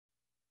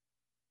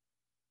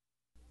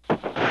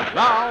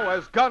Now,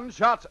 as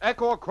gunshots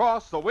echo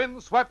across the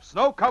wind-swept,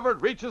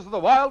 snow-covered reaches of the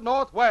wild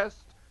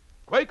Northwest,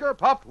 Quaker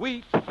puffed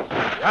wheat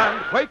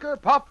and Quaker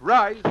puffed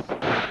rice,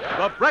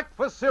 the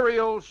breakfast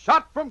cereal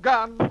shot from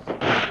guns,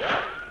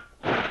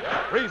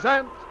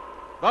 present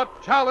the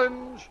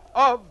challenge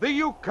of the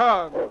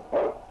Yukon.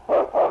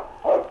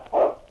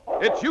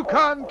 It's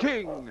Yukon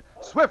King,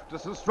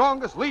 swiftest and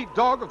strongest lead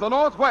dog of the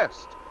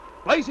Northwest,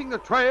 blazing the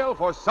trail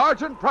for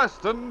Sergeant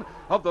Preston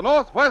of the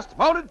Northwest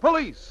Mounted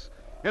Police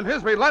in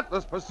his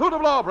relentless pursuit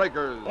of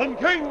lawbreakers. On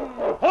King!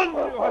 On,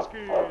 you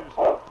Huskies!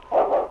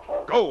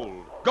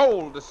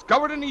 Gold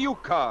discovered in the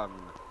Yukon.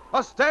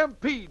 A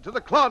stampede to the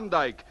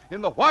Klondike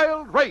in the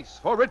wild race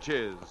for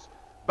riches.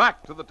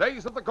 Back to the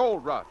days of the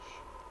gold rush.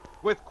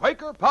 With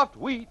Quaker puffed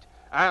wheat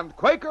and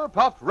Quaker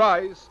puffed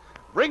rice,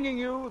 bringing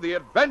you the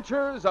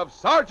adventures of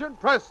Sergeant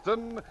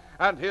Preston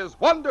and his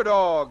wonder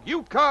dog,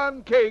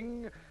 Yukon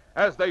King,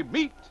 as they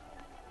meet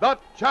the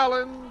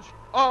challenge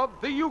of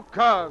the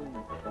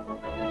Yukon.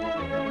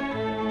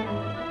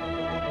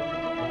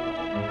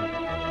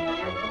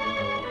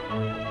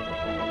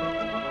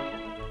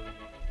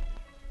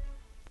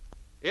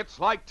 It's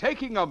like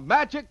taking a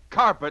magic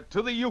carpet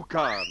to the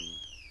Yukon.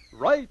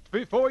 Right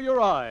before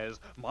your eyes,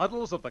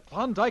 models of the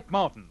Klondike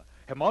Mountain,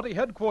 Himawti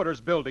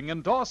Headquarters Building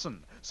in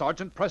Dawson,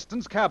 Sergeant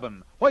Preston's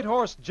cabin, White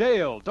Horse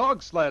Jail,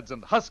 dog sleds,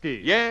 and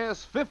huskies.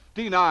 Yes,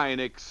 59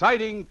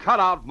 exciting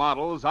cutout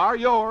models are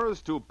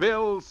yours to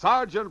build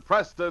Sergeant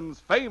Preston's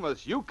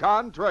famous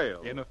Yukon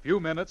Trail. In a few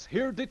minutes,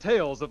 hear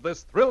details of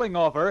this thrilling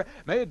offer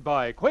made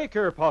by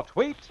Quaker Puffed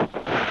Wheat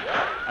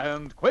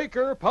and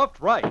Quaker Puffed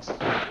Rice.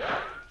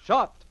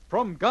 Shot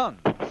from guns.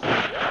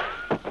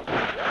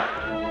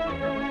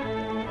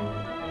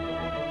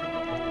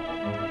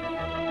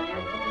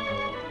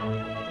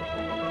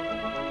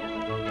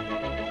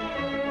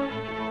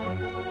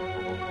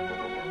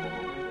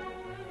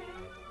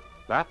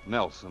 Bat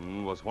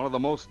Nelson was one of the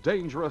most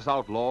dangerous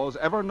outlaws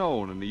ever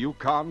known in the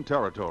Yukon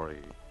Territory.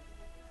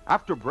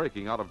 After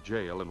breaking out of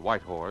jail in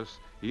Whitehorse,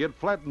 he had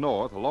fled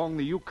north along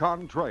the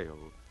Yukon Trail,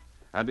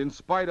 and in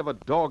spite of a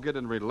dogged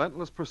and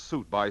relentless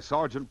pursuit by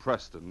Sergeant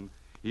Preston,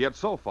 he had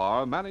so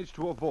far managed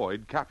to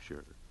avoid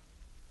capture.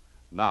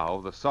 Now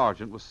the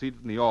sergeant was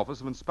seated in the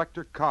office of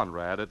Inspector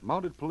Conrad at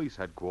Mounted Police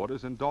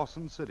Headquarters in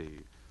Dawson City,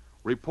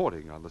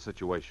 reporting on the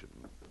situation.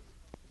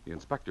 The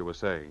inspector was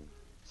saying,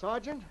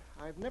 Sergeant,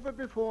 I've never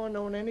before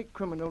known any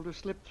criminal to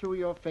slip through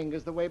your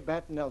fingers the way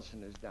Bat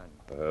Nelson has done.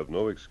 I have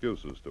no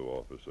excuses to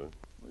offer, sir.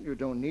 Well, you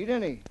don't need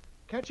any.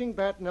 Catching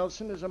Bat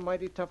Nelson is a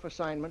mighty tough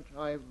assignment.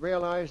 I've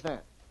realized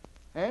that.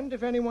 And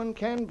if anyone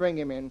can bring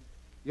him in,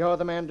 you're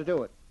the man to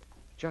do it.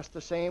 Just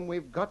the same,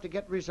 we've got to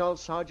get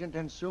results, Sergeant,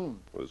 and soon.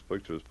 Well, his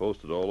picture's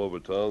posted all over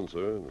town,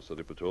 sir, and the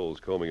city patrol is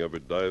combing every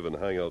dive and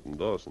hangout in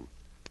Dawson.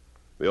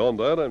 Beyond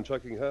that, I'm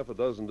checking half a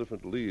dozen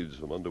different leads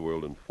from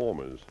underworld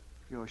informers.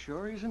 You're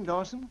sure he's in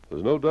Dawson?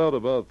 There's no doubt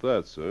about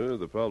that, sir.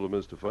 The problem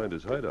is to find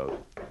his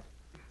hideout.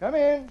 Come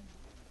in.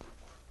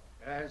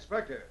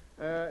 Inspector.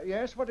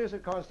 Yes, what is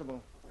it, Constable?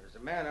 There's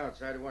a man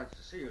outside who wants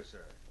to see you,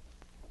 sir.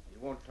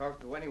 He won't talk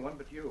to anyone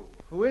but you.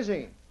 Who is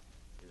he?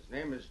 His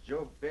name is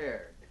Joe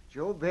Baird.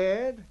 Joe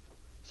Baird?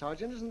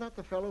 Sergeant, isn't that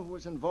the fellow who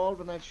was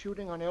involved in that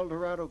shooting on El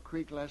Dorado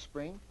Creek last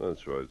spring?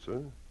 That's right,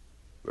 sir.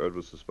 Baird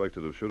was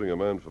suspected of shooting a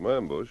man from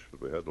ambush,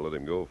 but we had to let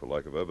him go for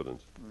lack of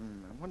evidence.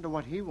 I wonder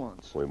what he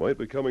wants. We might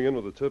be coming in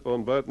with a tip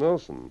on Bat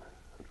Nelson.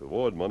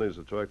 Reward money is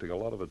attracting a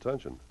lot of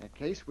attention. In that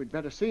case, we'd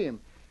better see him.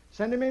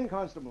 Send him in,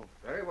 Constable.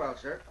 Very well,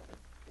 sir.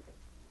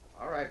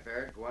 All right,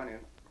 Baird, go on in.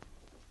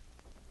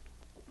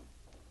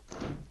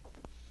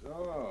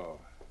 So,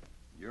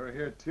 you're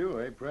here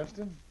too, eh,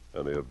 Preston?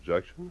 Any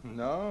objection?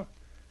 No.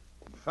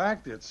 In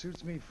fact, it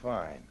suits me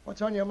fine.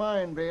 What's on your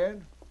mind,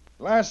 Baird?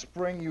 Last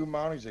spring, you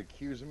Mounties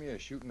accused me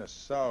of shooting a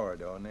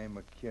sourdough named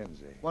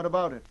McKenzie. What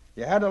about it?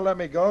 You had to let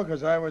me go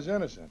because I was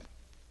innocent.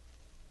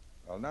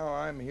 Well, now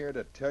I'm here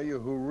to tell you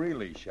who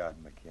really shot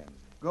McKenzie.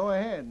 Go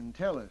ahead and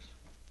tell us.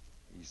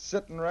 He's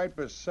sitting right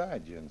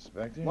beside you,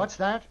 Inspector. What's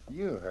that?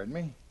 You heard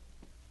me.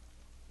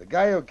 The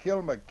guy who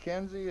killed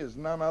McKenzie is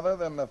none other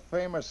than the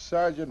famous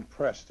Sergeant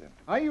Preston.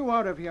 Are you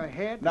out of your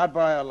head? Not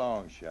by a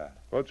long shot.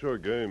 What's your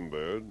game,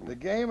 Baird? The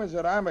game is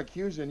that I'm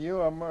accusing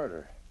you of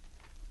murder.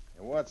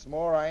 And what's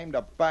more, I aim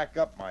to back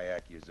up my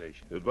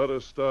accusation. You'd better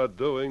start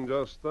doing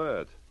just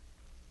that.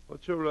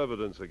 What's your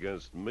evidence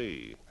against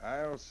me?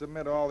 I'll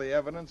submit all the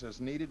evidence as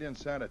needed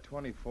inside of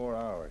 24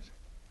 hours.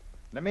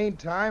 In the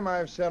meantime,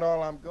 I've said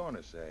all I'm going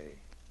to say.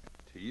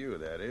 To you,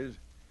 that is.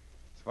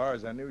 As far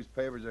as the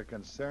newspapers are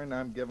concerned,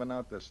 I'm giving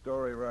out the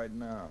story right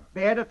now.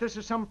 Baird, if this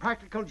is some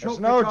practical joke It's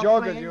no that you're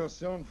joke, playing... as you'll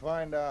soon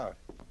find out.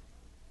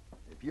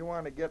 If you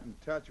want to get in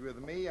touch with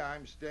me,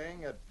 I'm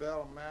staying at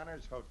Bell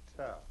Manors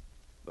Hotel.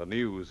 The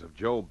news of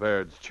Joe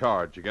Baird's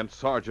charge against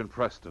Sergeant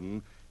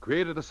Preston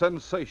created a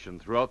sensation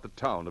throughout the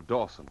town of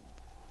Dawson.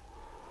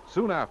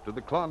 Soon after,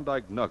 the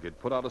Klondike Nugget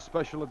put out a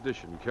special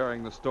edition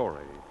carrying the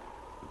story.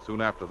 And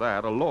soon after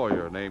that, a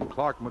lawyer named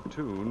Clark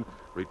Mattoon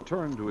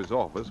returned to his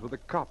office with a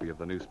copy of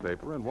the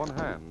newspaper in one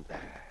hand.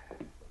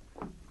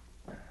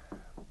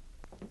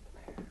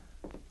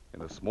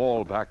 In a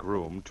small back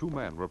room, two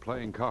men were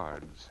playing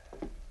cards.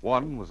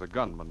 One was a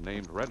gunman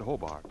named Red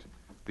Hobart.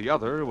 The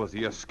other was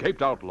the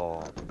escaped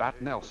outlaw,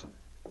 Bat Nelson.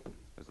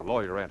 As the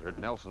lawyer entered,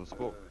 Nelson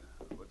spoke.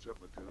 What's up,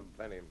 Mattoon?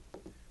 Plenty.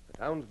 The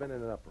town's been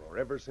in an uproar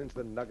ever since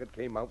the Nugget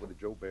came out with the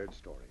Joe Baird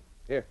story.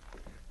 Here,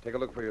 take a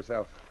look for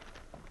yourself.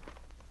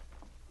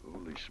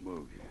 Holy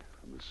smoke.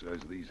 From the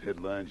size of these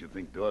headlines, you'd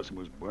think Dawson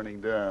was burning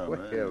down.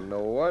 Well, huh? no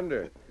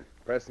wonder.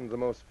 Preston's the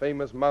most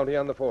famous Mountie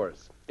on the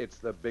force. It's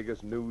the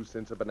biggest news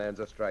since a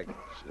bonanza strike.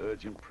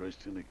 Sergeant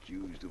Preston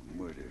accused of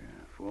murder.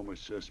 Former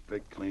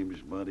suspect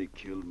claims Monty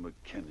killed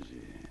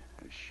Mackenzie.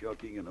 A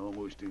shocking and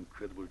almost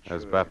incredible charge.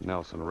 As Bat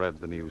Nelson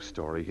read the news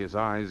story, his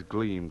eyes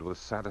gleamed with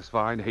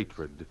satisfying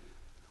hatred.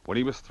 When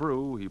he was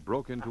through, he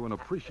broke into an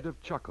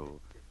appreciative chuckle.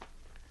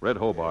 Red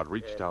Hobart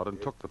reached out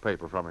and took the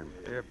paper from him.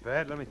 Here,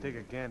 Pat, let me take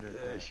a gander.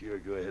 Sure,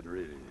 go ahead and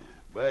read it.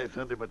 By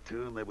thunder,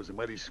 Mattoon, that was a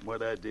mighty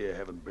smart idea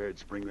having Baird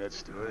spring that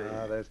story.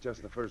 That's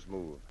just the first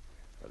move.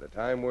 By the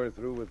time we're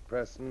through with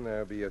Preston,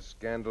 there'll be a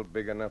scandal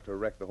big enough to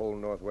wreck the whole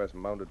Northwest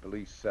Mounted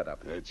Police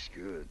setup. That's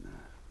good.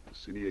 The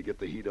sooner you get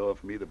the heat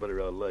off me, the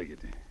better I'll like it.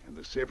 And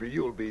the safer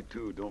you'll be,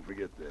 too. Don't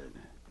forget that.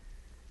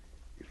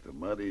 If the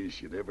Mounties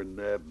should ever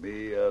nab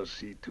me, I'll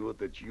see to it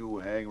that you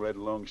hang right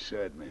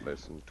alongside me.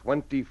 Listen,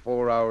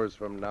 24 hours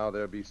from now,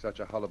 there'll be such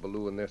a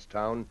hullabaloo in this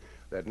town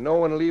that no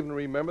one will even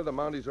remember the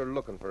Mounties are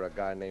looking for a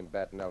guy named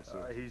Bat Nelson.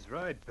 He's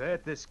right,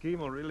 Pat. This scheme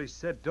will really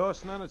set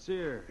Dawson on its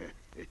ear.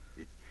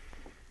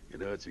 You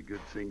know, it's a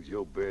good thing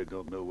Joe Baird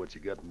don't know what you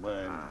got in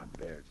mind.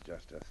 Baird's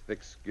just a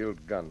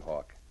thick-skilled gun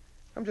hawk.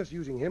 I'm just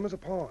using him as a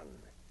pawn.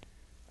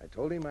 I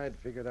told him I'd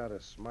figured out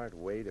a smart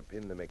way to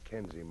pin the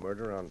Mackenzie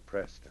murder on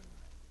Preston.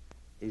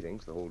 He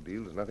thinks the whole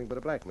deal is nothing but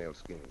a blackmail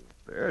scheme.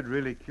 Baird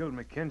really killed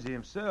Mackenzie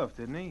himself,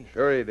 didn't he?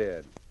 Sure he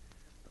did.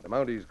 But the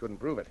Mounties couldn't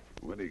prove it.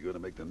 When are you going to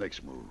make the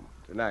next move?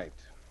 Tonight,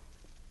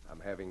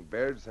 I'm having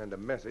Baird send a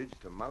message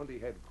to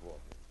Mountie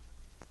headquarters.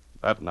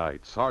 That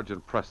night,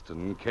 Sergeant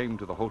Preston came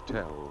to the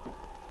hotel.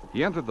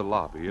 He entered the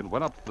lobby and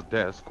went up to the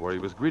desk where he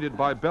was greeted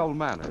by Belle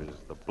Manners,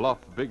 the bluff,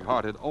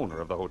 big-hearted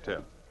owner of the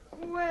hotel.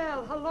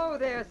 Well, hello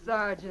there,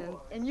 Sergeant.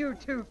 And you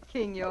too,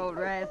 King, you old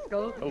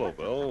rascal. Hello,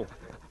 Belle.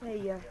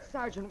 Hey,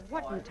 Sergeant,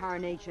 what in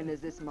tarnation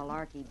is this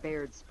malarkey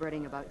Baird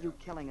spreading about you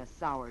killing a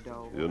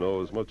sourdough? You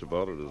know as much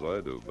about it as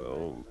I do,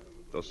 Belle.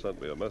 Just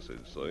sent me a message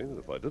saying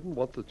that if I didn't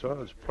want the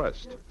charge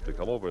pressed, to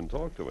come over and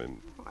talk to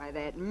him. Why,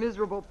 that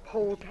miserable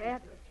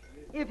polecat.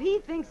 If he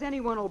thinks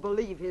anyone will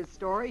believe his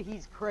story,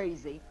 he's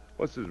crazy.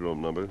 What's his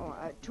room number?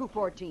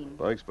 214.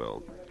 Thanks,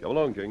 Belle. Come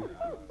along, King.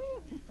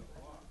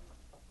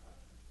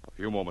 A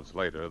few moments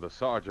later, the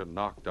sergeant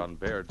knocked on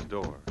Baird's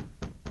door.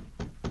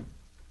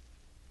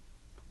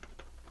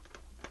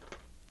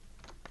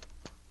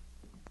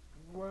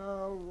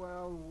 Well,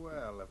 well,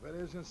 well, if it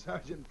isn't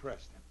Sergeant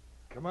Preston.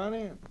 Come on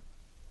in.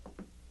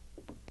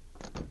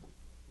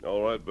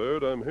 All right,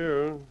 Baird, I'm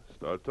here.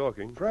 Start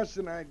talking.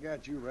 Preston, I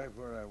got you right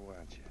where I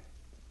want you.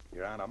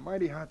 You're on a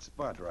mighty hot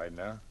spot right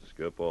now.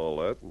 Skip all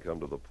that and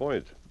come to the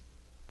point.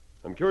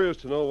 I'm curious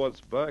to know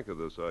what's back of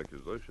this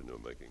accusation you're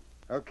making.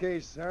 Okay,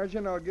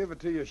 Sergeant, I'll give it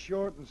to you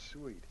short and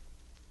sweet.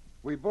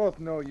 We both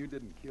know you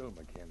didn't kill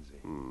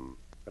Mackenzie.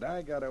 But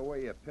I got a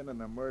way of pinning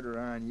the murder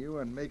on you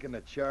and making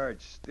the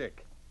charge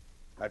stick.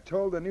 I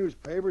told the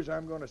newspapers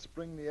I'm going to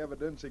spring the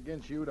evidence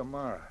against you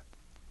tomorrow.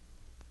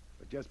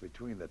 But just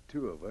between the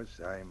two of us,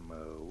 I'm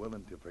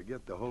willing to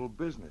forget the whole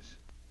business,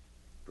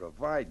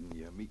 providing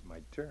you meet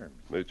my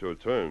terms. Meet your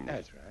terms.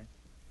 That's right.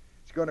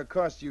 It's going to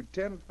cost you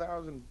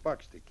 $10,000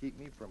 to keep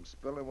me from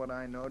spilling what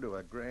I know to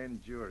a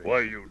grand jury.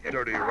 Why, you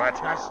dirty rat.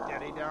 Just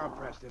steady down,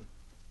 Preston.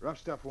 Rough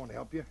stuff won't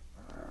help you.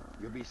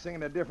 You'll be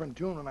singing a different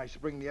tune when I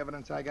spring the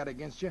evidence I got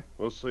against you.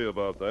 We'll see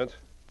about that.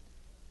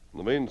 In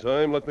the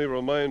meantime, let me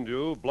remind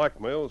you,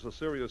 blackmail is a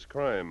serious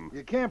crime.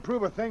 You can't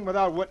prove a thing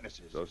without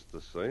witnesses. Just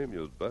the same,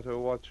 you'd better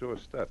watch your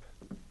step.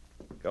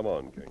 Come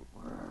on, King.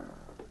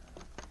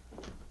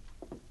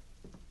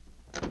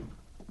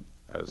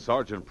 As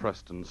Sergeant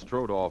Preston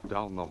strode off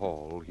down the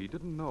hall, he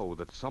didn't know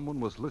that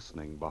someone was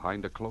listening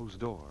behind a closed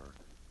door.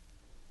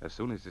 As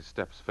soon as his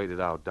steps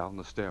faded out down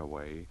the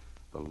stairway,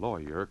 the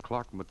lawyer,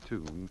 Clark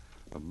Mattoon,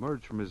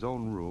 emerged from his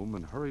own room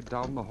and hurried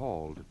down the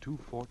hall to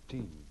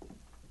 214.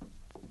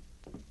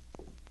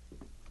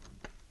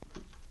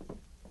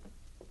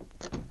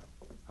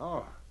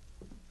 Oh,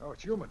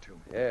 it's you, Mattoon.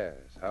 Yes,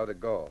 how'd it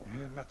go?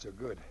 Yeah, not so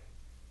good.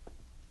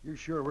 You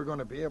sure we're going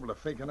to be able to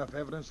fake enough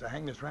evidence to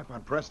hang this rap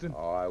on Preston?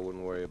 Oh, I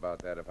wouldn't worry about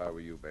that if I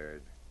were you,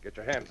 Baird. Get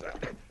your hands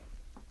up.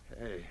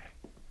 Hey,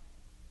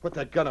 put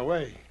that gun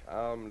away.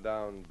 Calm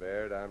down,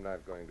 Baird. I'm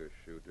not going to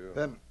shoot you.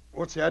 Then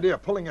what's the idea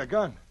of pulling a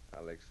gun?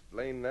 I'll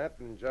explain that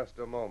in just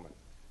a moment.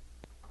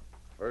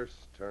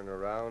 First, turn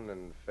around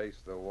and face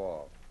the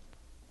wall.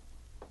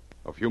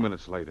 A few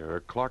minutes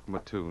later, Clark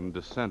Mattoon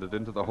descended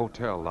into the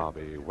hotel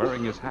lobby,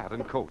 wearing his hat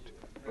and coat.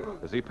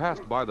 As he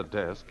passed by the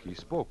desk, he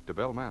spoke to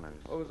Belle Manners.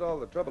 What was all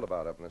the trouble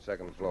about up on the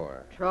second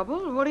floor?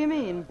 Trouble? What do you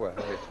mean? Well,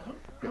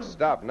 it's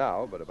stopped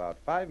now, but about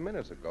 5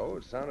 minutes ago,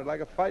 it sounded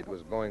like a fight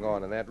was going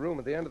on in that room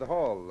at the end of the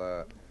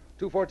hall.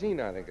 214,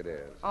 I think it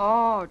is.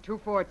 Oh,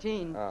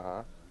 214.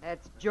 Uh-huh.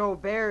 That's Joe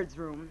Baird's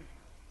room.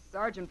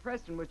 Sergeant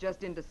Preston was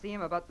just in to see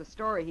him about the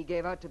story he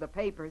gave out to the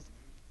papers.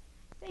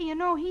 Say, you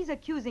know, he's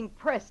accusing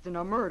Preston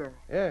of murder.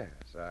 Yes,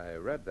 I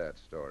read that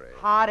story.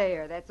 Hot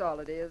air, that's all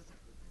it is.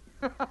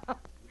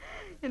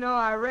 You know,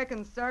 I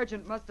reckon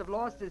Sergeant must have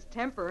lost his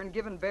temper and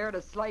given Baird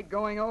a slight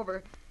going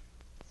over.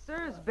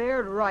 Serves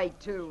Baird right,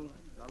 too.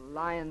 The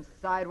lying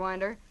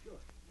sidewinder. You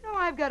know,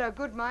 I've got a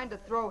good mind to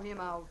throw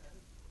him out.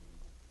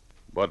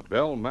 But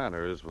Belle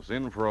Manners was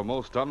in for a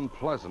most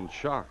unpleasant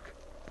shock.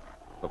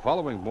 The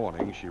following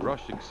morning, she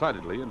rushed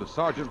excitedly into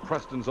Sergeant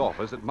Preston's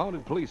office at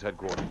Mounted Police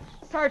Headquarters.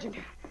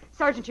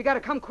 Sergeant, you gotta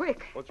come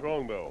quick. What's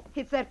wrong, Belle?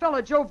 It's that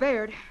fella Joe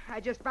Baird. I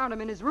just found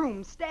him in his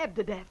room, stabbed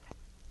to death.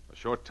 A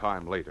short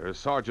time later,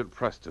 Sergeant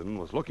Preston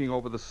was looking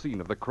over the scene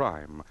of the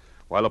crime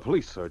while a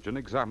police surgeon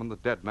examined the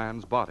dead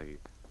man's body.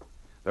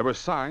 There were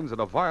signs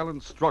that a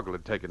violent struggle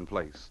had taken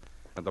place,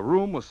 and the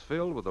room was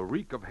filled with a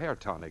reek of hair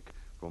tonic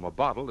from a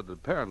bottle that had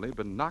apparently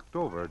been knocked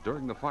over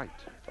during the fight.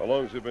 How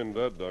long's he been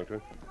dead,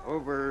 Doctor?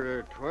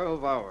 Over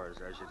 12 hours,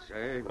 I should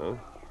say. Huh?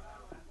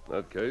 In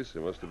that case, he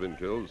must have been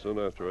killed soon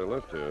after I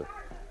left here.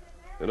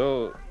 You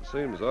know, it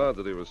seems odd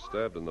that he was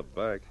stabbed in the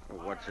back.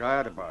 What's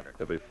odd about it?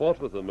 If he fought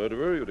with the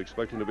murderer, you'd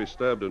expect him to be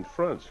stabbed in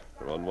front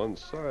or on one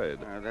side.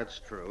 That's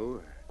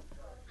true.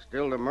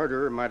 Still, the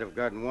murderer might have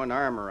gotten one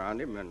arm around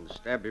him and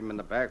stabbed him in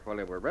the back while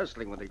they were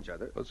wrestling with each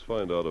other. Let's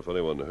find out if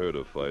anyone heard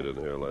a fight in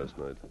here last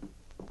night.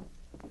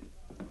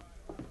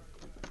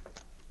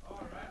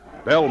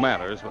 Belle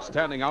Manners was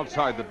standing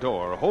outside the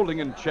door, holding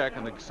in check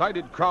an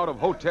excited crowd of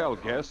hotel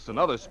guests and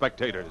other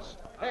spectators.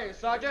 Hey,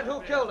 Sergeant,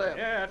 who killed him?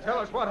 Yeah, tell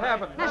us what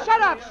happened. Now,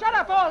 shut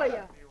up, all of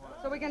you,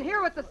 so we can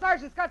hear what the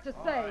sergeant's got to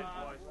say.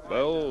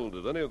 Belle,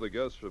 did any of the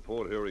guests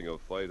report hearing a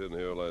fight in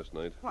here last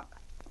night? What?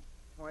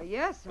 Why,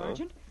 yes,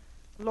 Sergeant.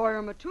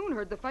 Lawyer Mattoon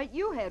heard the fight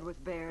you had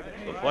with Baird.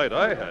 The fight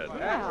I had?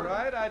 That's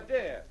right, I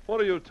did.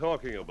 What are you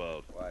talking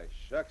about? Why,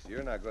 shucks,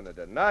 you're not going to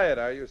deny it,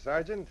 are you,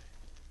 Sergeant?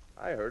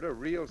 I heard a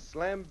real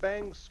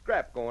slam-bang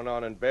scrap going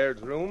on in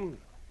Baird's room.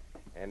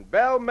 And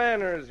Belle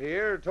Manners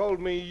here told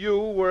me you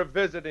were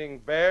visiting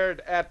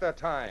Baird at the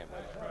time.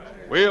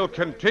 We'll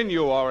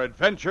continue our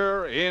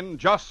adventure in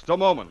just a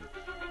moment.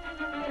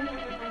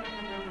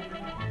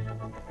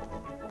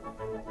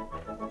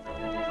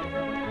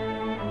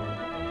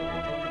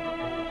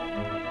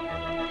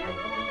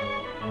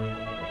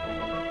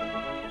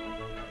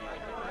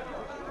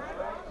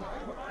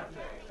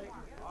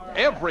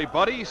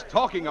 Everybody's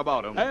talking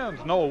about him.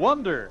 And no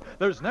wonder.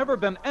 There's never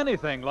been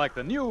anything like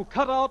the new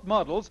cutout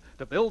models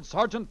to build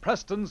Sergeant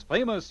Preston's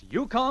famous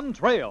Yukon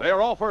Trail.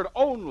 They're offered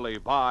only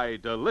by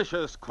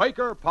delicious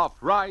Quaker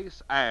puffed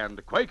rice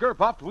and Quaker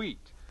puffed wheat,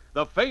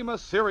 the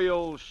famous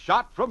cereal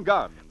shot from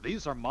gun.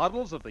 These are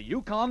models of the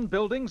Yukon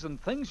buildings and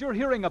things you're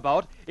hearing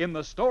about in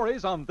the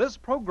stories on this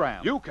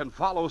program. You can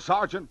follow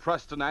Sergeant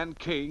Preston and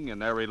King in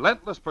their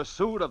relentless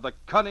pursuit of the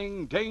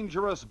cunning,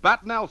 dangerous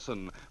Bat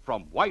Nelson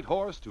from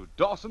Whitehorse to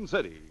Dawson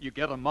City. You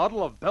get a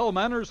model of Belle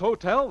Manners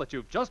Hotel that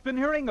you've just been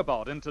hearing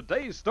about in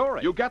today's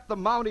story. You get the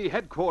Mountie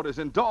headquarters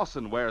in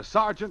Dawson where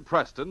Sergeant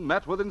Preston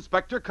met with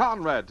Inspector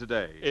Conrad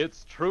today.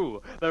 It's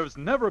true. There's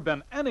never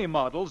been any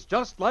models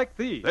just like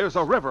these. There's a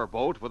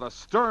riverboat with a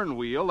stern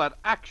wheel that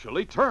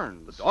actually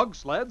turns. Dog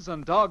sleds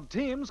and dog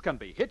teams can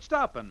be hitched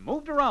up and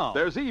moved around.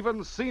 There's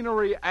even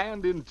scenery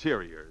and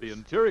interiors. The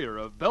interior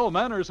of Belle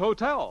Manners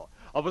Hotel,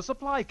 of a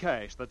supply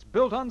cache that's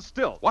built on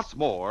stilts. What's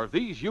more,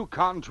 these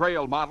Yukon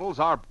Trail models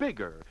are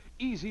bigger,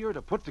 easier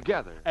to put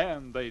together.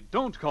 And they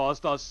don't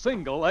cost a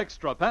single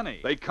extra penny.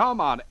 They come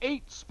on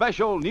 8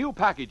 special new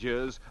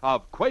packages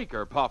of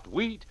Quaker puffed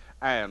wheat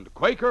and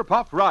Quaker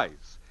puffed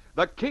rice.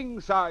 The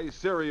king-size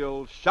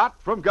cereal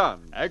shot from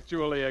guns.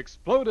 Actually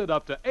exploded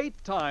up to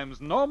 8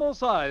 times normal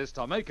size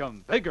to make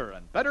them bigger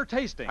and better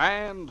tasting.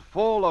 And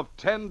full of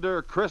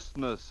tender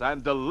crispness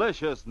and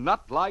delicious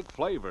nut-like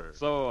flavor.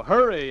 So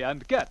hurry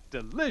and get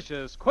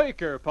delicious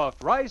Quaker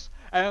puffed rice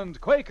and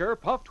Quaker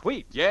puffed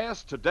wheat.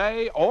 Yes,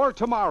 today or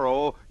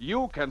tomorrow,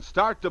 you can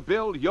start to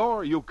build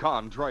your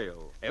Yukon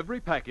Trail.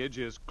 Every package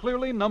is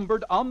clearly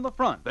numbered on the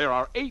front. There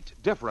are 8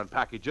 different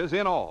packages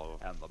in all.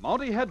 And the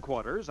Mountie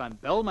headquarters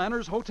and Belle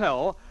Manners Hotel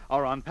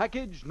are on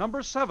package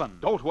number 7.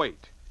 Don't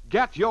wait.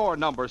 Get your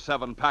number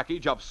 7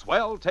 package of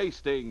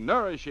swell-tasting,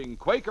 nourishing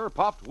Quaker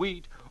puffed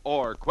wheat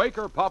or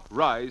Quaker puffed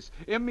rice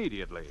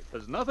immediately.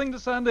 There's nothing to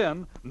send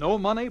in, no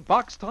money,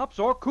 box tops,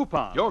 or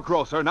coupons. Your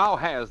grocer now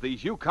has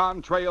these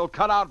Yukon Trail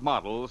cutout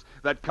models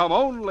that come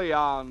only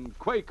on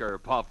Quaker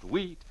puffed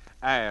wheat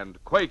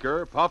and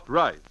Quaker puffed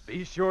rice.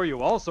 Be sure you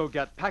also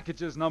get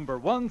packages number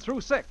 1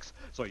 through 6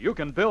 so you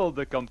can build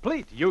the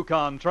complete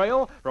Yukon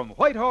Trail from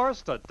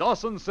Whitehorse to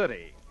Dawson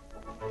City.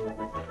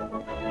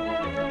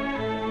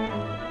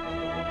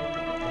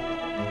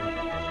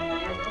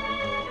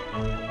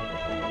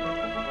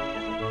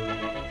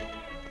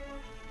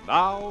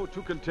 Now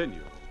to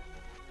continue.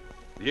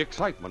 The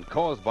excitement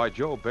caused by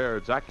Joe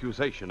Baird's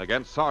accusation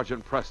against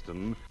Sergeant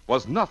Preston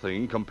was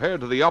nothing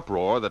compared to the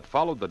uproar that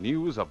followed the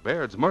news of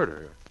Baird's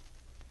murder.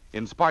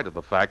 In spite of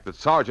the fact that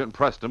Sergeant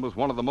Preston was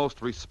one of the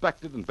most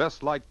respected and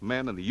best-liked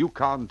men in the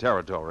Yukon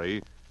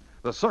Territory,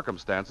 the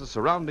circumstances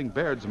surrounding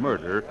Baird's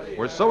murder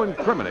were so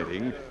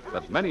incriminating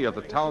that many of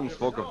the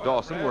townsfolk of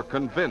Dawson were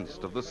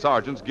convinced of the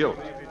sergeant's guilt.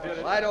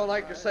 Well, I don't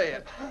like to say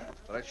it,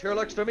 but it sure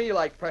looks to me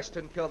like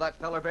Preston killed that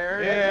feller,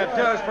 Baird. Yeah, it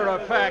does for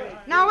a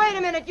fact. Now, wait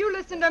a minute. You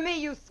listen to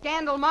me, you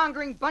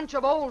scandal-mongering bunch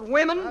of old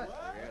women.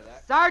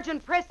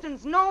 Sergeant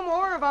Preston's no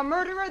more of a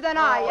murderer than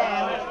I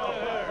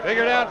am.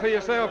 Figure it out for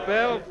yourself,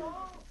 Belle.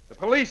 The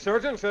police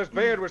surgeon says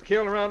Baird was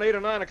killed around 8 or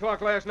 9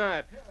 o'clock last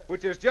night,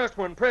 which is just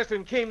when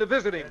Preston came to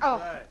visit him.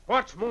 Oh.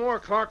 What's more,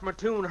 Clark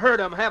Mattoon heard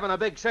him having a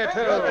big set too.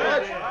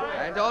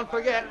 And don't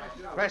forget,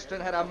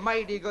 Preston had a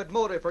mighty good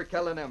motive for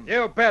killing him.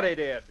 You bet he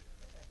did.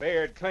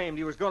 Baird claimed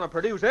he was going to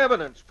produce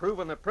evidence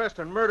proving that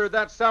Preston murdered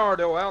that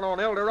sourdough out on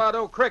El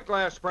Dorado Creek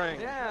last spring.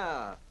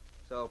 Yeah.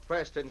 So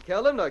Preston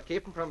killed him to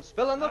keep him from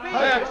spilling the beans.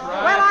 That's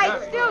right. Well,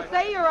 I'd still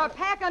say you're a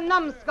pack of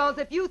numbskulls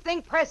if you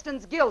think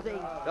Preston's guilty.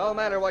 No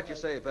matter what you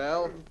say,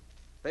 Belle.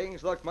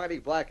 Things look mighty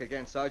black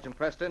against Sergeant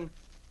Preston.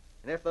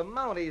 And if the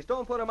Mounties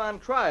don't put him on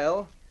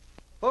trial,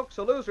 folks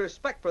will lose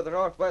respect for the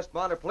Northwest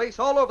Mounted Police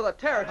all over the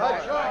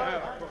territory.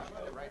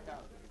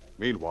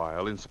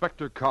 Meanwhile,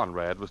 Inspector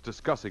Conrad was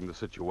discussing the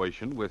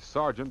situation with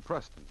Sergeant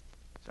Preston.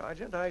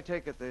 Sergeant, I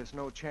take it there's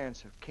no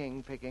chance of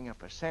King picking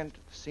up a scent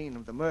at the scene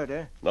of the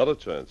murder. Not a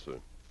chance, sir.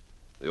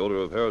 The odor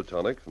of hair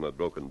tonic from that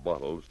broken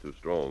bottle is too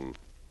strong.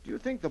 Do you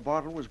think the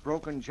bottle was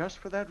broken just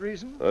for that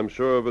reason? I'm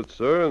sure of it,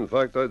 sir. In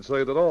fact, I'd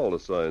say that all the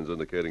signs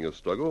indicating a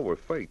struggle were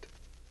faked.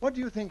 What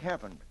do you think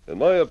happened? In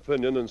my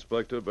opinion,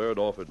 Inspector, Baird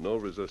offered no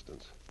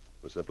resistance.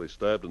 Was simply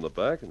stabbed in the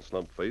back and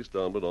slumped face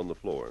downward on the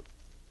floor.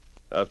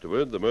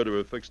 Afterward, the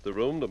murderer fixed the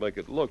room to make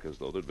it look as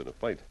though there'd been a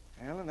fight.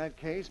 Well, in that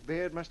case,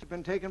 Baird must have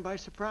been taken by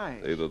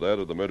surprise. Either that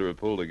or the murderer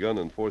pulled a gun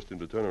and forced him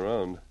to turn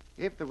around.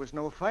 If there was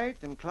no fight,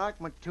 then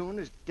Clark Mattoon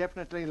is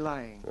definitely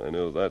lying. I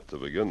knew that to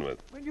begin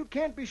with. Well, you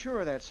can't be sure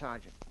of that,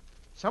 Sergeant.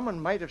 Someone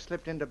might have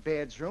slipped into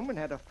Baird's room and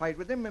had a fight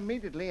with him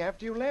immediately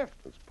after you left.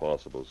 It's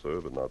possible,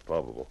 sir, but not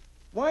probable.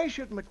 Why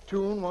should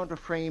Mattoon want to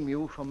frame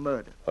you for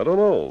murder? I don't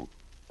know.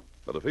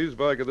 But if he's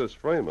back at this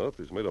frame-up,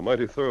 he's made a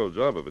mighty thorough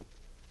job of it.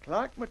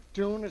 Clark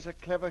Mattoon is a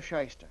clever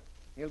shyster.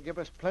 He'll give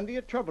us plenty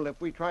of trouble if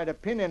we try to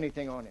pin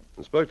anything on him.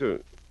 Inspector,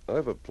 I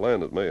have a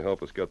plan that may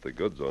help us get the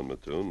goods on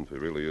Mattoon if he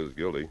really is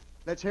guilty.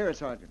 Let's hear it,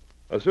 Sergeant.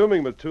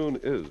 Assuming Mattoon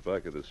is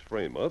back at this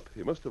frame-up,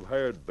 he must have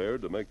hired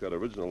Baird to make that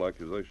original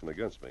accusation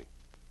against me.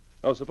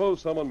 Now,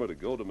 suppose someone were to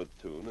go to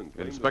Mattoon and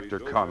claim Inspector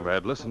that he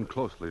Conrad listened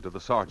closely to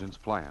the sergeant's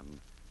plan.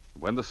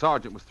 When the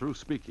sergeant was through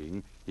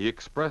speaking, he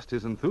expressed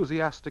his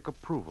enthusiastic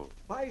approval.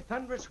 By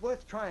thunder, it's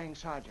worth trying,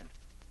 Sergeant.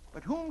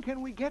 But whom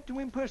can we get to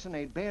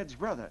impersonate Baird's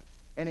brother?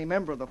 Any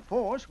member of the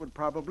force would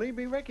probably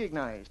be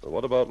recognized.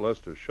 What about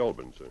Lester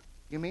Shelburne, sir?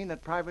 You mean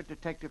that private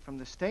detective from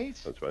the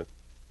States? That's right.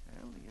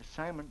 Well, the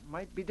assignment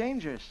might be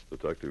dangerous.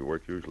 Detective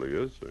work usually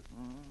is, sir.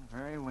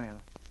 Very well.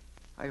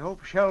 I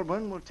hope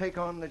Shelburne will take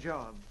on the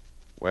job.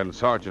 When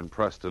Sergeant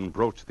Preston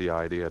broached the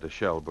idea to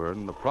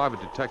Shelburne, the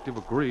private detective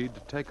agreed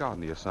to take on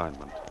the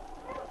assignment.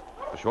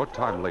 A short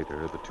time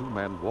later, the two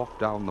men walked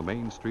down the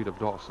main street of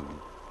Dawson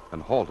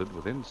and halted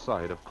within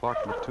sight of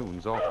Clark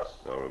Mattoon's office.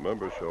 Now,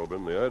 remember,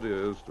 Shelburne, the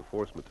idea is to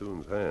force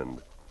Mattoon's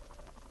hand.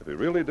 If he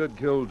really did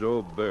kill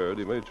Joe Baird,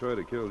 he may try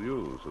to kill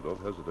you, so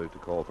don't hesitate to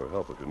call for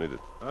help if you need it.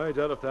 I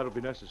doubt if that'll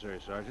be necessary,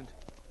 Sergeant.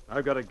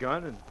 I've got a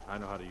gun, and I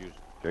know how to use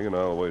it. King and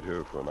I will wait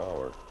here for an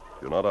hour.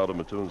 If you're not out of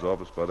Mattoon's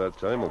office by that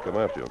time, we'll come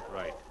after you.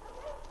 Right.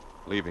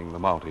 Leaving the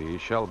Mountie,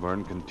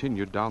 Shelburne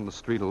continued down the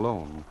street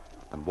alone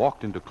and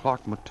walked into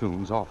Clark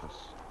Mattoon's office.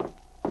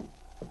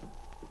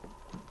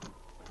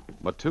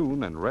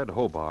 Mattoon and Red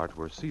Hobart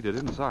were seated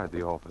inside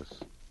the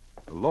office.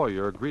 The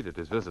lawyer greeted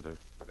his visitor.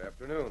 Good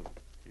afternoon.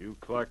 You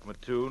Clark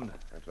Mattoon?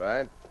 That's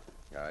right.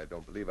 I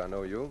don't believe I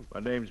know you. My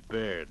name's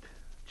Baird.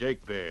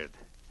 Jake Baird.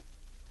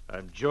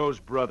 I'm Joe's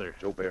brother.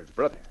 Joe Baird's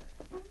brother.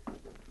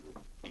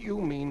 You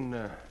mean,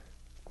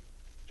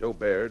 Joe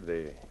Baird,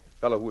 the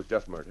fellow who was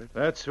just murdered?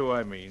 That's who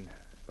I mean.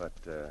 But,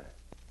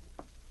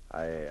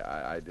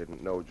 I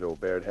didn't know Joe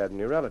Baird had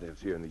any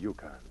relatives here in the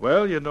Yukon.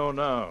 Well, you know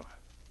now.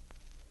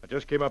 I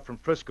just came up from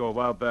Frisco a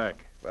while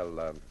back.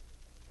 Well,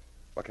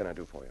 what can I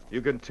do for you?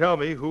 You can tell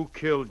me who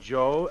killed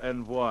Joe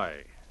and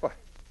why.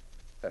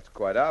 That's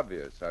quite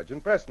obvious.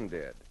 Sergeant Preston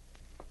did.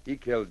 He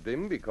killed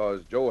him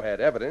because Joe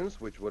had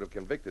evidence which would have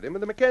convicted him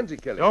of the Mackenzie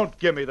killing. Don't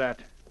give me that.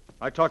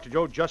 I talked to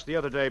Joe just the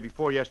other day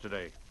before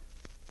yesterday.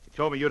 He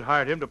told me you'd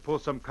hired him to pull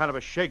some kind of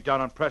a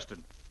shakedown on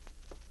Preston.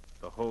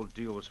 The whole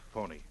deal was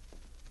phony.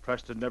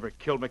 Preston never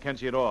killed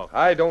Mackenzie at all.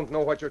 I don't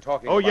know what you're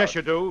talking about. Oh, yes,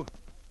 you do.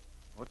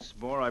 What's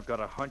more, I've got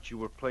a hunch you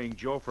were playing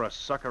Joe for a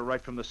sucker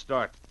right from the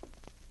start.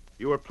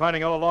 You were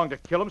planning all along to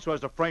kill him so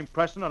as to frame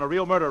Preston on a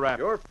real murder rap.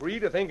 You're free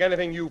to think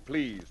anything you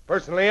please.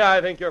 Personally,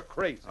 I think you're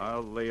crazy.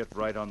 I'll lay it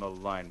right on the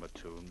line,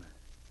 Mattoon.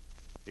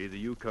 Either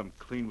you come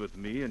clean with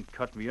me and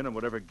cut me in on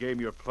whatever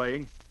game you're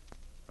playing,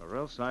 or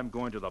else I'm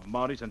going to the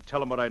Mounties and tell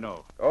them what I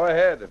know. Go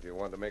ahead if you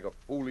want to make a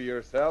fool of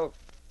yourself.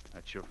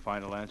 That's your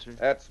final answer?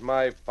 That's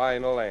my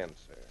final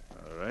answer.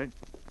 All right.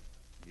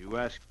 You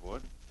asked for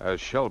it. As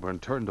Shelburne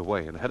turned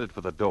away and headed for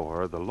the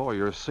door, the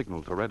lawyer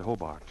signaled to Red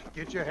Hobart.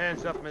 Get your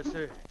hands up,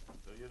 mister.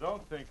 So you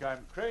don't think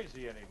I'm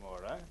crazy anymore,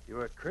 huh? You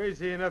were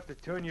crazy enough to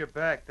turn your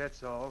back,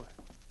 that's all.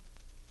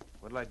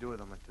 What'll I do with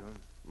him, Mattoon?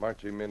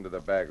 March him into the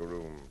back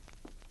room.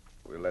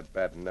 We'll let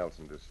Bat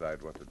Nelson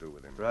decide what to do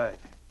with him. Right.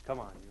 Come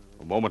on,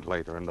 you. A moment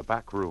later, in the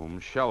back room,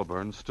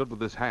 Shelburne stood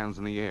with his hands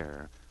in the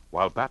air,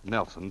 while Bat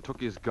Nelson took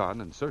his gun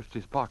and searched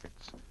his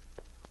pockets.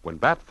 When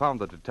Bat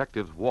found the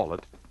detective's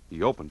wallet,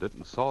 he opened it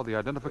and saw the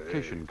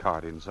identification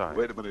card inside.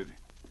 Wait a minute.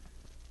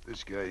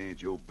 This guy ain't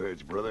Joe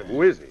Baird's brother.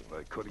 Who is he?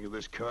 According to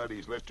this card,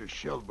 he's Lester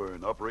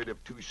Shelburne, operative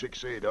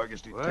 268,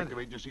 Argus Detective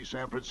Agency,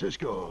 San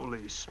Francisco.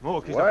 Holy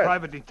smoke, he's What? a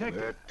private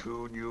detective. That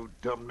tune, you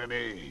dumb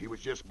ninny. He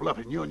was just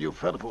bluffing you and you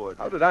fell for it.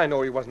 How did I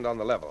know he wasn't on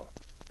the level?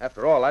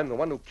 After all, I'm the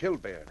one who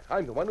killed Baird.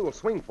 I'm the one who will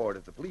swing for it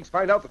if the police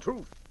find out the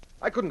truth.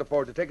 I couldn't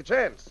afford to take a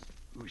chance.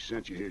 Who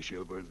sent you here,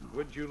 Shelburne?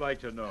 Would you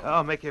like to know?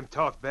 I'll make him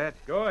talk, Bat.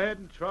 Go ahead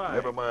and try.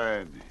 Never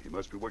mind. He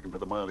must be working for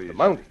the Mounties. The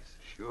Mounties?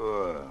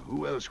 Sure.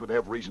 Who else would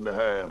have reason to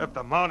hire him? If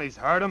the Mounties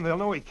hired him, they'll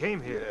know he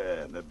came here.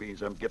 Yeah, and that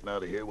means I'm getting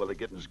out of here while the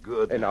getting's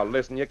good. Hey, now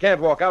listen, you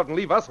can't walk out and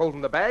leave us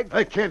holding the bag.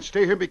 I can't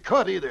stay here and be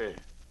caught either.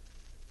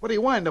 What are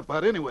you whining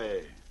about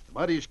anyway? The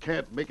Mounties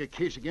can't make a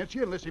case against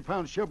you unless they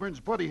found Shelburne's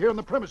body here on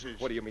the premises.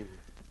 What do you mean?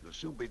 It'll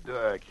soon be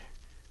dark.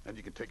 And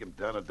you can take him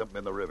down and dump him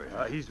in the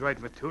river. He's right,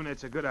 Mattoon.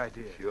 It's a good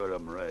idea. Sure,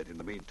 I'm right. In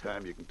the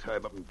meantime, you can tie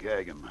him up and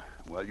gag him.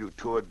 While you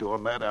two are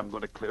doing that, I'm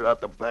going to clear out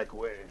the back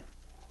way.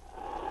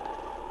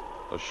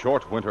 The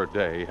short winter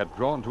day had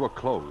drawn to a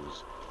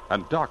close,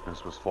 and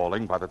darkness was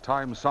falling by the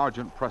time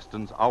Sergeant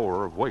Preston's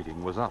hour of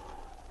waiting was up.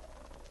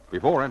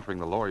 Before entering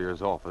the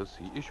lawyer's office,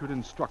 he issued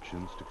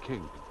instructions to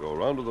King. Go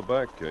around to the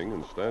back, King,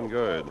 and stand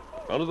guard.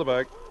 Round to the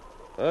back.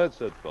 That's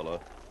it, fella.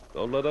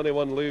 Don't let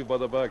anyone leave by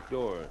the back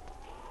door.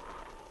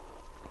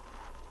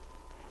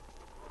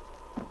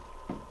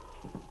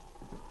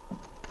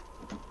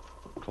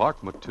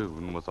 Clark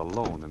Mattoon was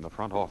alone in the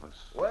front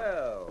office.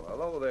 Well,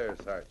 hello there,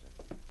 Sergeant.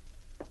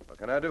 What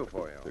can I do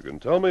for you? You can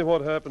tell me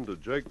what happened to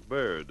Jake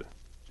Baird.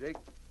 Jake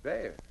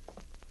Baird?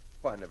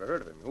 Well, I never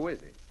heard of him. Who is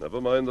he?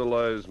 Never mind the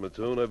lies,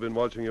 Mattoon. I've been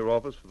watching your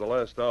office for the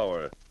last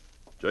hour.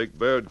 Jake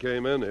Baird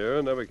came in here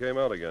and never came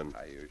out again.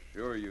 I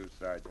assure you,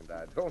 Sergeant,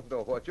 I don't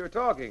know what you're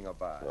talking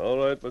about. All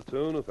right,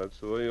 Mattoon, if that's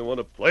the way you want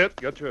to play it,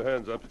 get your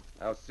hands up.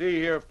 Now, see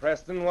here,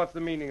 Preston, what's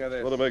the meaning of this?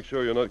 I want to make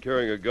sure you're not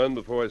carrying a gun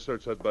before I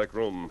search that back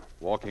room.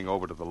 Walking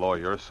over to the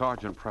lawyer,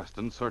 Sergeant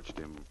Preston searched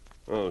him.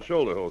 Oh,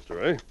 shoulder holster,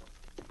 eh?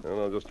 And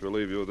I'll just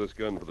relieve you of this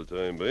gun for the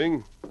time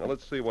being. Now,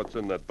 let's see what's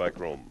in that back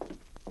room.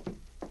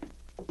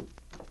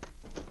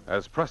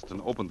 As Preston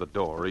opened the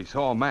door, he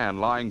saw a man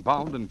lying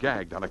bound and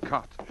gagged on a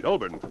cot.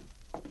 Shelburne.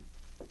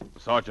 The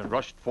sergeant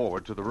rushed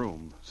forward to the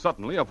room.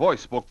 Suddenly, a voice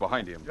spoke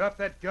behind him. Drop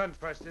that gun,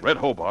 Preston. Red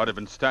Hobart had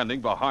been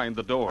standing behind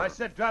the door. I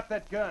said drop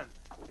that gun.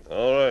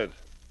 All right.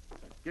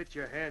 Get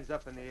your hands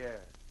up in the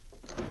air.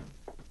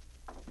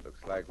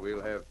 Looks like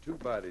we'll have two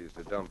bodies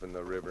to dump in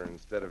the river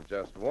instead of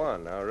just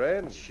one, huh,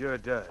 Red? Sure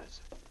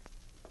does.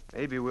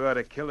 Maybe we ought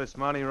to kill this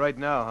Mountie right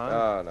now,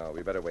 huh? No,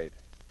 we better wait.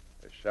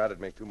 A shot would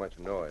make too much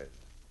noise.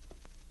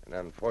 And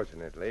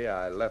unfortunately,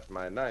 I left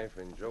my knife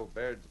in Joe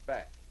Baird's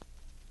back.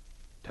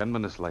 10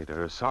 minutes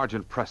later,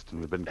 Sergeant Preston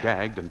had been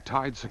gagged and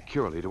tied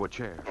securely to a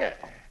chair.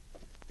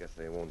 Guess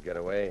they won't get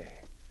away.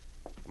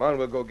 Come on,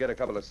 we'll go get a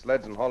couple of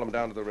sleds and haul them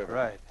down to the river.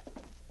 Right.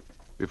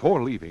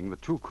 Before leaving, the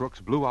two crooks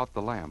blew out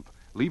the lamp,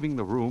 leaving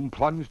the room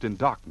plunged in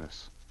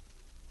darkness.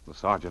 The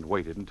sergeant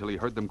waited until he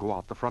heard them go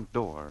out the front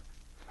door.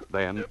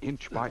 Then,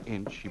 inch by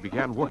inch, he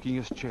began working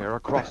his chair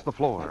across the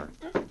floor.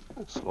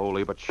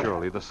 Slowly but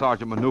surely, the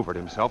sergeant maneuvered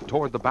himself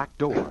toward the back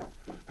door.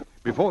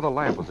 Before the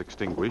lamp was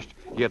extinguished,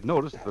 he had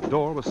noticed the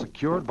door was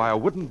secured by a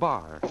wooden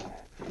bar.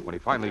 When he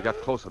finally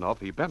got close enough,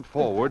 he bent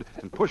forward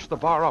and pushed the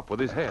bar up with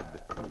his head.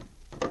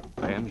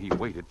 Then he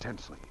waited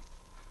tensely.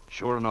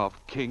 Sure enough,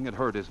 King had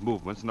heard his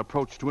movements and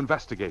approached to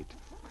investigate.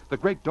 The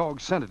great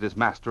dog scented his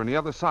master on the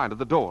other side of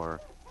the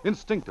door.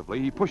 Instinctively,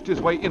 he pushed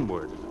his way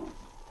inward.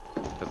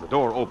 As the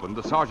door opened,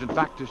 the sergeant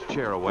backed his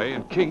chair away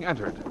and King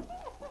entered.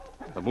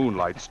 The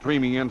moonlight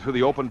streaming in through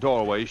the open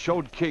doorway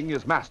showed King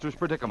his master's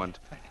predicament.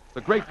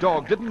 The great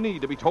dog didn't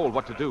need to be told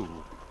what to do.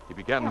 He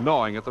began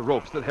gnawing at the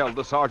ropes that held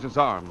the sergeant's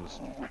arms.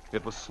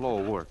 It was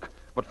slow work,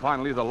 but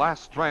finally the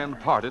last strand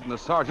parted and the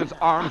sergeant's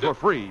arms were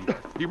free.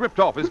 He ripped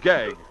off his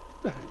gag.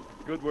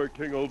 Good work,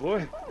 King, old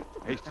boy.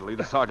 Hastily,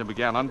 the sergeant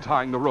began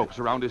untying the ropes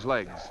around his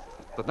legs.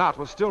 The knot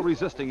was still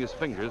resisting his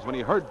fingers when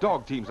he heard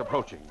dog teams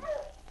approaching.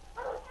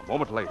 A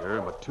moment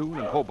later, Mattoon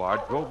and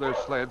Hobart drove their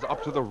sleds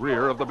up to the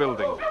rear of the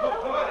building.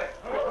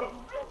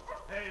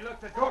 Hey, look,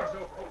 the door's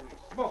open. Holy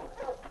smoke.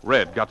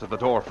 Red got to the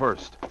door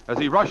first. As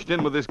he rushed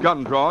in with his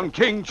gun drawn,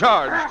 King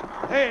charged.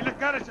 Hey,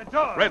 look out, it's a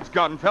dog. Red's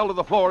gun fell to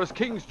the floor as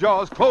King's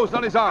jaws closed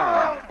on his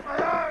arm.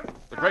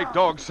 The great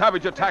dog's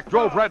savage attack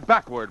drove Red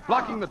backward,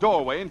 blocking the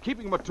doorway and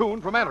keeping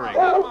Mattoon from entering.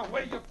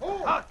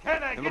 How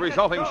can I In the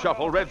resulting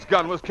shuffle, Red's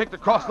gun was kicked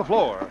across the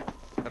floor.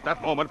 At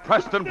that moment,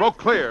 Preston broke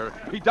clear.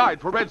 He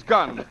dived for Red's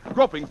gun,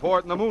 groping for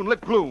it in the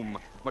moonlit gloom.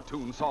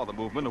 Mattoon saw the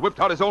movement and whipped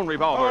out his own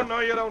revolver. Oh, no,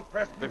 you don't,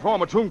 Preston. Before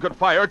Mattoon could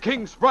fire,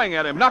 King sprang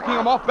at him, knocking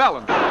him off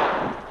balance.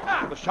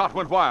 The shot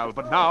went wild,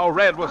 but now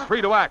Red was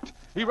free to act.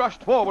 He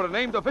rushed forward and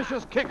aimed a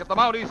vicious kick at the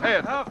Mountie's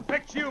head. I'll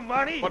fix you,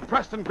 Marty. But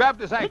Preston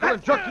grabbed his ankle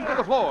and jerked him to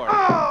the floor.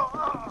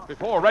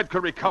 Before Red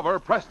could recover,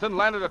 Preston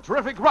landed a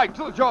terrific right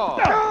to the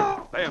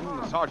jaw. Then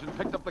the sergeant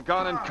picked up the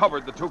gun and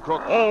covered the two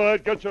crooks. All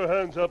right, get your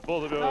hands up,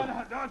 both of you.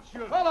 Don't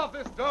shoot. Pull off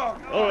this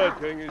dog. All right,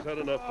 King, he's had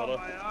enough,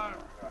 fella.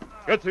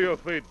 Get to your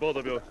feet, both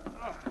of you.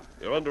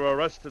 You're under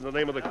arrest in the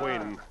name of the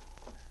Queen.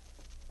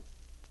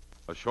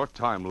 A short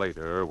time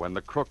later, when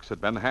the crooks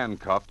had been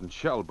handcuffed and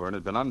Shelburne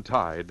had been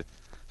untied,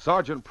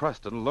 Sergeant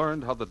Preston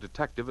learned how the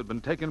detective had been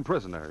taken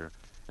prisoner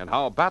and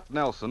how Bat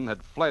Nelson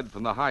had fled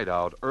from the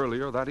hideout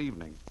earlier that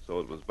evening. So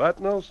it was Bat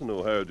Nelson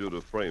who hired you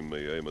to frame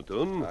me, eh,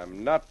 Mattoon?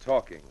 I'm not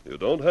talking. You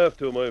don't have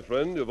to, my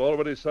friend. You've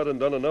already said and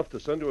done enough to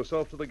send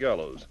yourself to the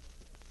gallows.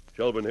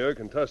 Shelburne here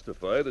can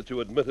testify that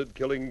you admitted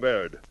killing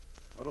Baird.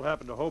 What'll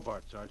happen to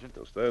Hobart, Sergeant?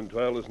 He'll stand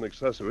trial as an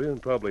accessory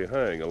and probably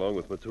hang along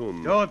with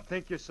Mattoon. Don't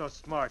think you're so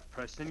smart,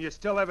 Preston. You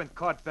still haven't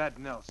caught Bad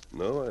Nelson.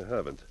 No, I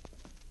haven't.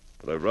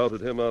 But I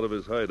routed him out of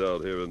his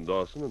hideout here in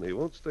Dawson, and he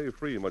won't stay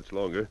free much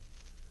longer.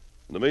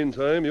 In the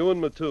meantime, you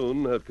and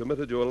Mattoon have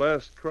committed your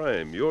last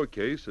crime. Your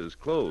case is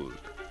closed.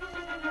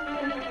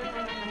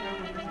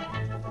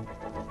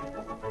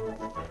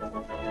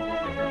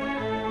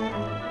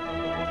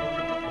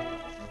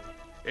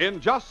 In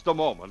just a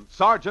moment,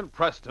 Sergeant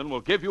Preston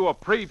will give you a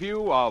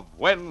preview of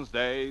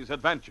Wednesday's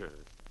adventure.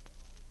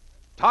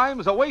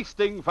 Time's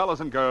a-wasting, fellas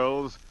and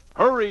girls.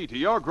 Hurry to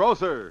your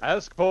grocer.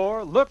 Ask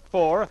for, look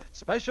for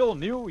special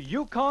new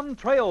Yukon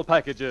Trail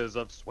packages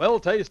of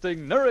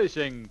swell-tasting,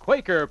 nourishing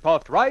Quaker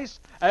puffed rice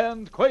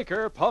and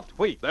Quaker puffed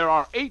wheat. There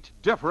are 8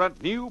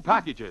 different new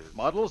packages.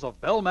 Models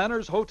of Bell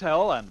Manors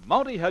Hotel and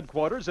Mountie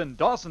headquarters in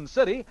Dawson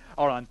City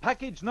are on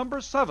package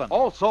number 7.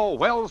 Also,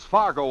 Wells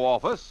Fargo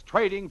office,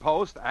 trading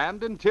post,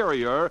 and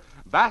interior,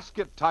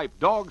 basket-type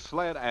dog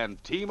sled,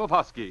 and team of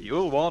huskies.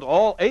 You'll want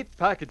all 8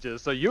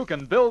 packages so you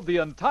can build the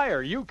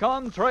entire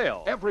Yukon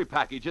Trail. Every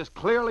package is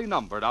clearly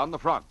numbered on the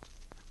front.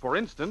 For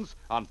instance,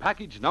 on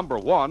package number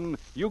 1,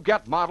 you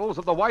get models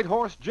of the White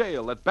Horse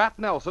Jail that Bat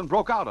Nelson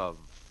broke out of.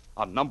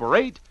 On number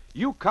 8,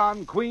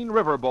 Yukon Queen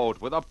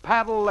Riverboat with a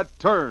paddle that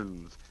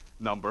turns.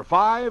 Number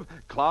 5,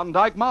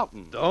 Klondike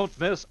Mountain. Don't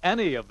miss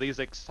any of these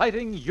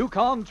exciting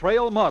Yukon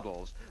Trail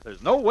models.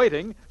 There's no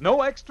waiting,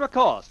 no extra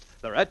cost.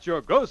 They're at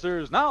your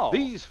grocer's now.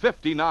 These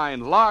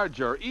 59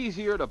 larger,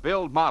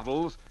 easier-to-build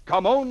models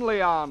come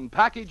only on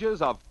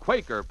packages of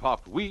Quaker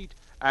puffed wheat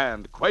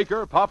and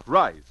Quaker puffed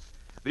rice.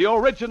 The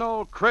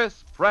original,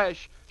 crisp,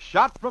 fresh,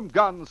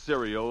 shot-from-gun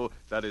cereal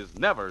that is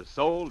never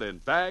sold in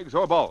bags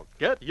or bulk.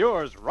 Get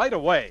yours right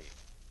away.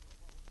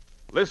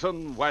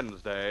 Listen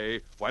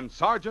Wednesday when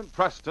Sergeant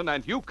Preston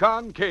and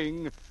Yukon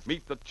King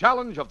meet the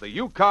challenge of the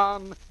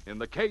Yukon in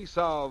the case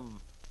of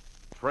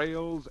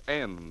Trail's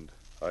End.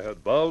 I had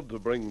vowed to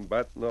bring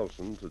Bat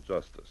Nelson to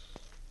justice.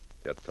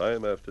 Yet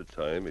time after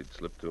time he'd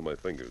slipped through my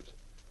fingers.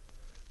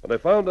 When I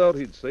found out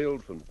he'd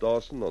sailed from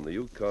Dawson on the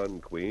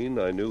Yukon Queen,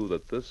 I knew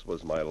that this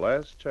was my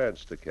last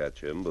chance to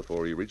catch him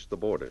before he reached the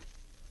border.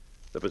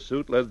 The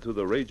pursuit led through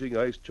the raging,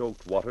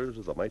 ice-choked waters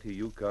of the mighty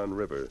Yukon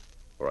River,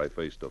 where I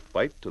faced a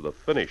fight to the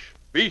finish.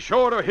 Be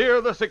sure to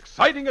hear this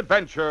exciting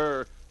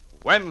adventure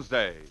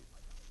Wednesday.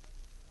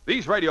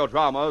 These radio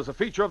dramas, a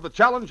feature of the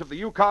Challenge of the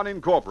Yukon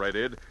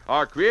Incorporated,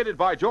 are created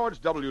by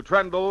George W.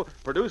 Trendle,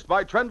 produced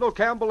by Trendle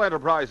Campbell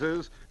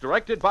Enterprises,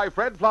 directed by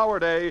Fred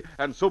Flowerday,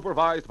 and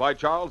supervised by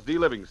Charles D.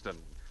 Livingston.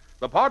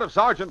 The part of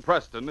Sergeant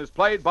Preston is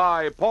played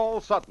by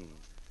Paul Sutton.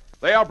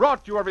 They are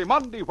brought to you every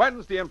Monday,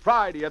 Wednesday, and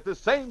Friday at the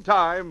same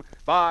time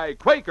by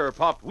Quaker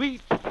Puffed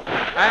Wheat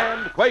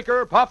and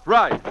Quaker Puffed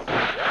Rice,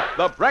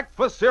 the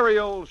breakfast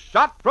cereal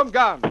shot from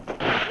guns.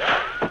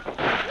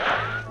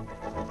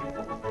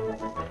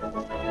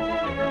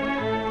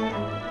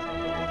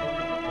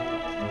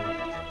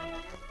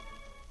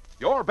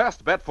 Your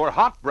best bet for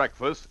hot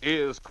breakfast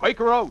is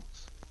Quaker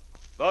Oats.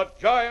 The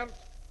giant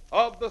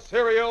of the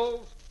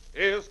cereals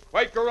is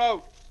Quaker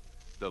Oats.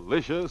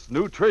 Delicious,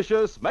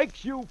 nutritious,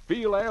 makes you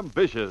feel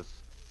ambitious.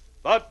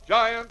 The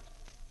giant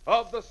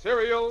of the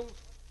cereals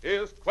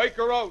is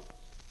Quaker Oats.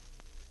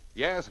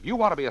 Yes, if you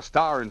want to be a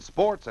star in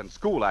sports and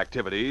school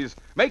activities,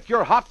 make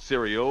your hot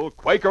cereal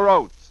Quaker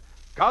Oats.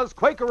 'Cause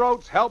Quaker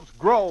Oats helps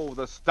grow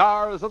the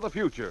stars of the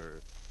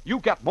future. You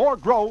get more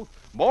growth,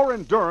 more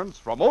endurance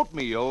from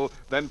oatmeal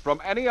than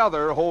from any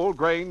other whole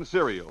grain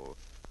cereal.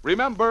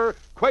 Remember,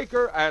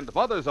 Quaker and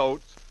Mother's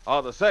Oats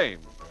are the same.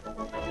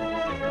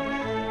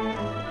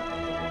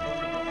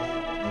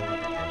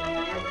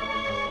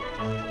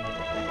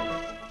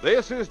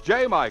 This is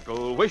J.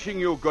 Michael wishing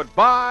you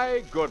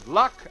goodbye, good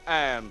luck,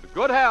 and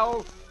good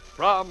health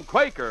from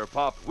Quaker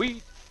Puffed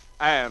Wheat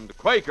and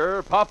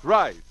Quaker Puffed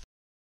Rice.